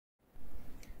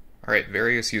Alright,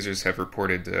 various users have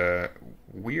reported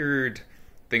weird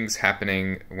things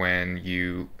happening when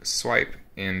you swipe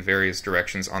in various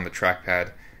directions on the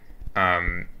trackpad.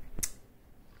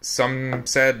 Some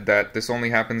said that this only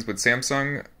happens with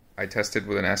Samsung. I tested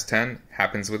with an S10,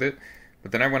 happens with it.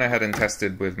 But then I went ahead and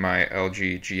tested with my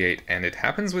LG G8, and it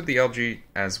happens with the LG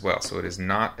as well, so it is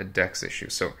not a DeX issue.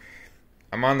 So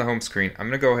I'm on the home screen. I'm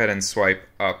going to go ahead and swipe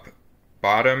up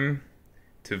bottom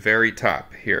to very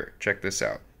top. Here, check this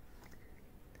out.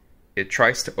 It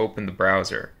tries to open the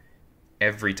browser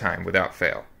every time without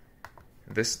fail.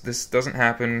 This doesn't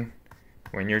happen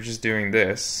when you're just doing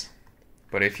this,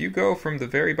 but if you go from the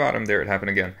very bottom, there it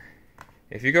happened again.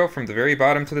 If you go from the very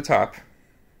bottom to the top,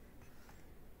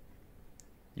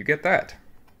 you get that.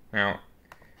 Now,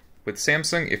 with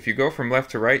Samsung, if you go from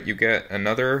left to right, you get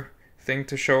another thing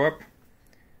to show up.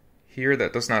 Here,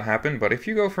 that does not happen, but if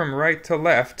you go from right to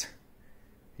left,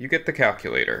 you get the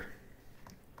calculator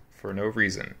for no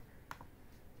reason.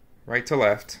 Right to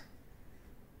left,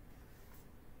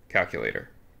 calculator.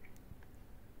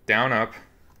 Down, up,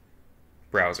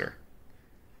 browser.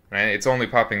 And it's only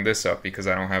popping this up because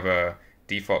I don't have a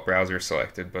default browser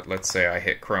selected, but let's say I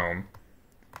hit Chrome.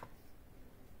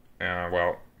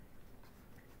 Well,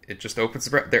 it just opens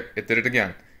the browser. There, it did it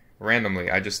again. Randomly,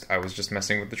 I was just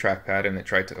messing with the trackpad and it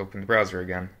tried to open the browser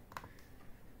again.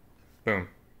 Boom,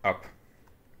 up.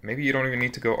 Maybe you don't even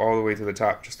need to go all the way to the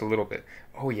top, just a little bit.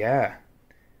 Oh yeah.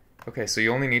 Okay, so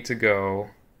you only need to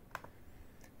go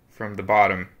from the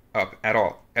bottom up at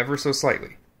all, ever so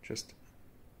slightly. Just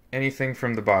anything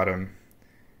from the bottom.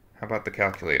 How about the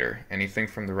calculator? Anything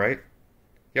from the right?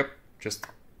 Yep,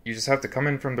 you just have to come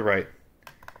in from the right.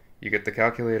 You get the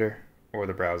calculator or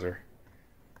the browser.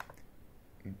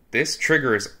 This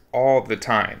triggers all the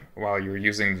time while you're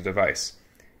using the device.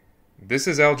 This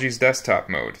is LG's desktop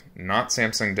mode, not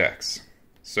Samsung DeX.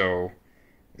 So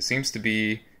it seems to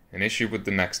be an issue with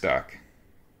the NexDock,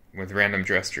 with random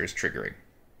gestures triggering.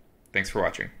 Thanks for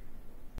watching.